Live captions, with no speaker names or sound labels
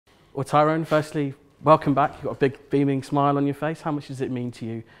Well, Tyrone, firstly, welcome back. You've got a big beaming smile on your face. How much does it mean to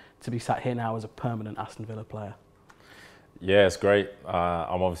you to be sat here now as a permanent Aston Villa player? Yeah, it's great.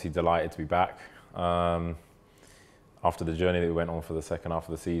 I'm obviously delighted to be back. After the journey that we went on for the second half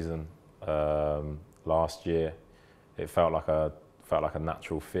of the season last year, it felt like a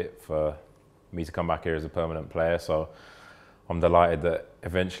natural fit for me to come back here as a permanent player. So I'm delighted that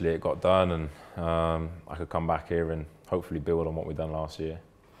eventually it got done, and I could come back here and hopefully build on what we've done last year.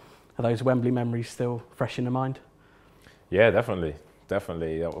 Are those Wembley memories still fresh in the mind? Yeah, definitely. That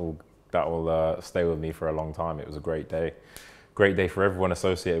will stay with me for a long time. It was a great day for everyone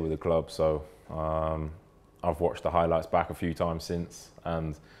associated with the club. So I've watched the highlights back a few times since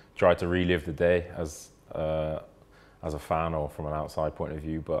and tried to relive the day as a fan or from an outside point of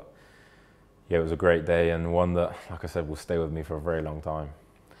view. But yeah, it was a great day, and one that, like I said, will stay with me for a very long time.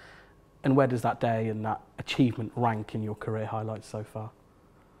 And where does that day and that achievement rank in your career highlights so far?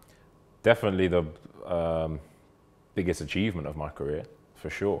 Definitely the biggest achievement of my career, for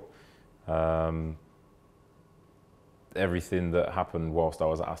sure. Everything that happened whilst I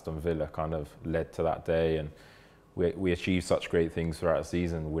was at Aston Villa kind of led to that day, and we achieved such great things throughout the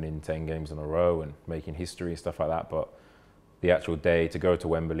season, winning 10 games in a row and making history and stuff like that. But the actual day to go to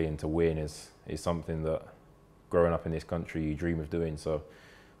Wembley and to win is something that, growing up in this country, you dream of doing. So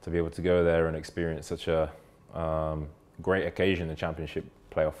to be able to go there and experience such a great occasion, the Championship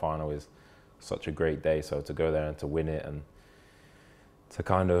playoff final, is such a great day. So to go there and to win it and to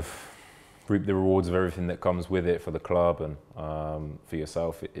kind of reap the rewards of everything that comes with it for the club and for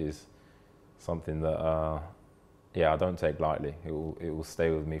yourself, it is something that I don't take lightly. It will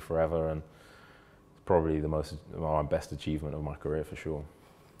stay with me forever, and probably my best achievement of my career, for sure.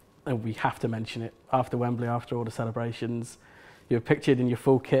 And we have to mention it. After Wembley, after all the celebrations, you were pictured in your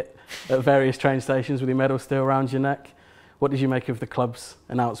full kit at various train stations with your medal still around your neck. What did you make of the club's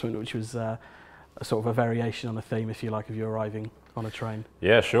announcement, which was a sort of a variation on a theme, if you like, of you arriving on a train?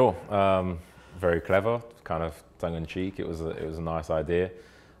 Yeah, sure. Very clever, kind of tongue-in-cheek. It was a nice idea.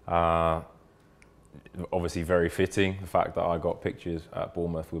 Obviously very fitting, the fact that I got pictures at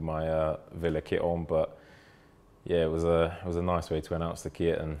Bournemouth with my Villa kit on. But yeah, it was a nice way to announce the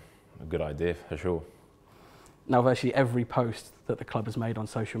kit, and a good idea, for sure. Now, virtually every post that the club has made on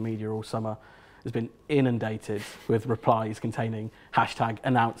social media all summer has been inundated with replies containing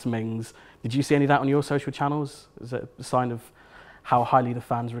 #AnnounceMings. Did you see any of that on your social channels? Is it a sign of how highly the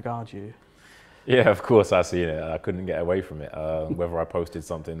fans regard you? Yeah, of course I've seen it. I couldn't get away from it. Whether I posted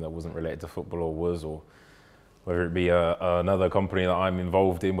something that wasn't related to football or whether it be another company that I'm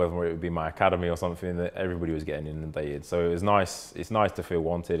involved in, whether it would be my academy or something, that everybody was getting inundated. So it was nice. It's nice to feel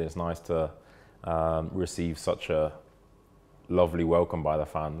wanted. It's nice to receive such a lovely welcome by the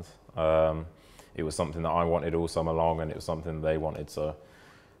fans. It was something that I wanted all summer long, and it was something they wanted. So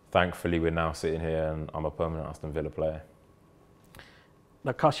thankfully, we're now sitting here, and I'm a permanent Aston Villa player.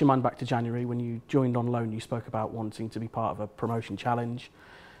 Now, cast your mind back to January when you joined on loan. You spoke about wanting to be part of a promotion challenge.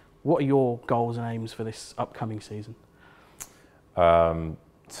 What are your goals and aims for this upcoming season?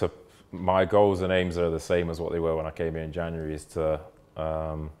 So my goals and aims are the same as what they were when I came here in January, is to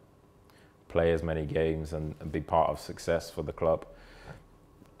play as many games and be part of success for the club.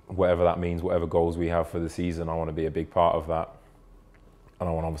 Whatever that means, whatever goals we have for the season, I want to be a big part of that. And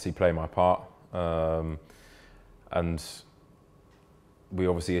I want to obviously play my part. And we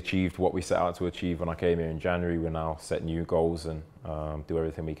obviously achieved what we set out to achieve when I came here in January. We're now set new goals and do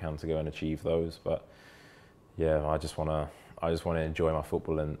everything we can to go and achieve those. But yeah, I just want to enjoy my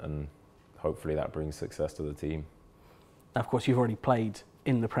football, and hopefully that brings success to the team. Now, of course, you've already played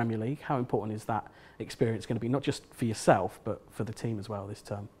in the Premier League. How important is that experience going to be, not just for yourself, but for the team as well this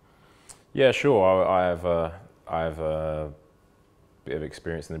term? Yeah, sure. I have a bit of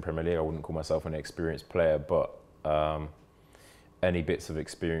experience in the Premier League. I wouldn't call myself an experienced player, but any bits of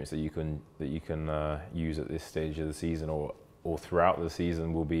experience that you can use at this stage of the season or throughout the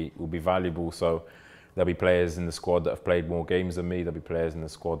season will be valuable. So there'll be players in the squad that have played more games than me. There'll be players in the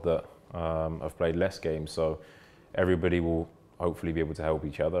squad that have played less games. So everybody will hopefully be able to help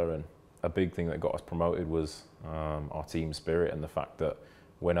each other. And a big thing that got us promoted was our team spirit, and the fact that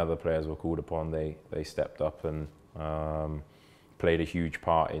when other players were called upon, they stepped up and played a huge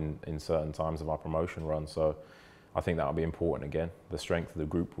part in certain times of our promotion run. So I think that'll be important again. The strength of the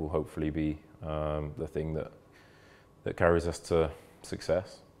group will hopefully be the thing that carries us to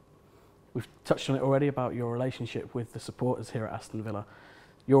success. We've touched on it already about your relationship with the supporters here at Aston Villa.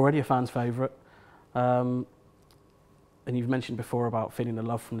 You're already a fan's favourite, and you've mentioned before about feeling the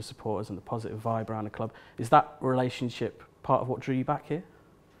love from the supporters and the positive vibe around the club. Is that relationship part of what drew you back here?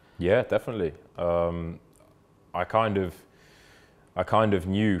 Yeah, definitely. I kind of I kind of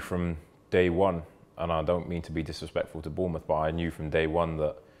knew from day one, and I don't mean to be disrespectful to Bournemouth, but I knew from day one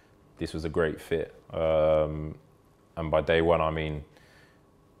that this was a great fit. And by day one, I mean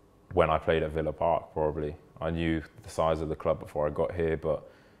when I played at Villa Park, probably. I knew the size of the club before I got here, but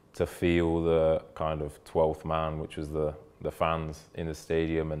to feel the kind of 12th man, which was the fans in the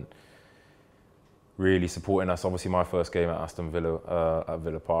stadium and really supporting us. Obviously, my first game at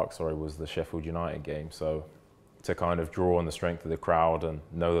Villa Park, was the Sheffield United game. So to kind of draw on the strength of the crowd and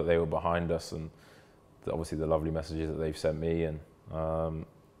know that they were behind us, and obviously the lovely messages that they've sent me, and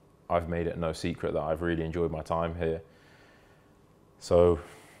I've made it no secret that I've really enjoyed my time here. So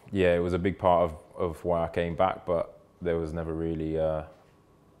yeah, it was a big part of why I came back, but there was never really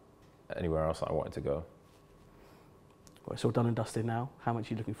anywhere else that I wanted to go. Well, it's all done and dusted now. How much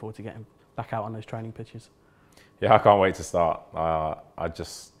are you looking forward to getting back out on those training pitches? Yeah, I can't wait to start.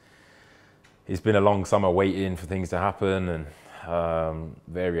 It's been a long summer waiting for things to happen, and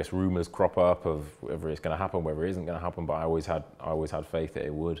various rumours crop up of whether it's going to happen, whether it isn't going to happen. But I always had faith that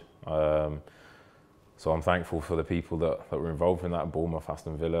it would. So I'm thankful for the people that were involved in that, Bournemouth,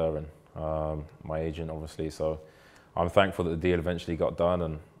 Aston Villa, and my agent, obviously. So I'm thankful that the deal eventually got done,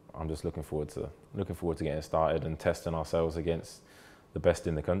 and I'm just looking forward to getting started and testing ourselves against the best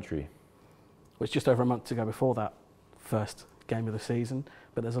in the country. Well, it's just over a month to go before that first game of the season,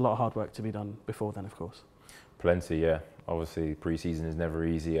 but there's a lot of hard work to be done before then, of course. Plenty, yeah. Obviously, pre-season is never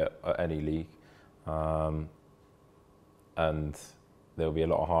easy at any league, and there'll be a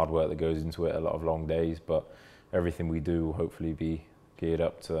lot of hard work that goes into it, a lot of long days, but everything we do will hopefully be geared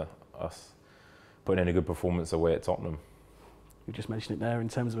up to us putting in a good performance away at Tottenham. You just mentioned it there in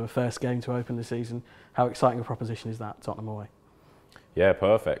terms of a first game to open the season. How exciting a proposition is that, Tottenham away? Yeah,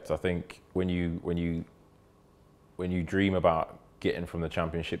 perfect. I think when you dream about getting from the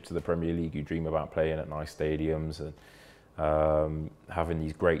Championship to the Premier League, you dream about playing at nice stadiums and having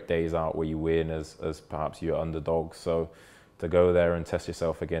these great days out where you win as perhaps you're underdogs. So to go there and test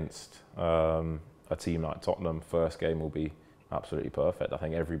yourself against a team like Tottenham, first game will be absolutely perfect. I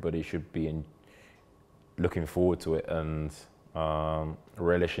think everybody should be looking forward to it and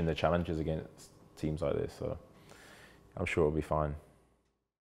relishing the challenges against teams like this. So I'm sure it'll be fine.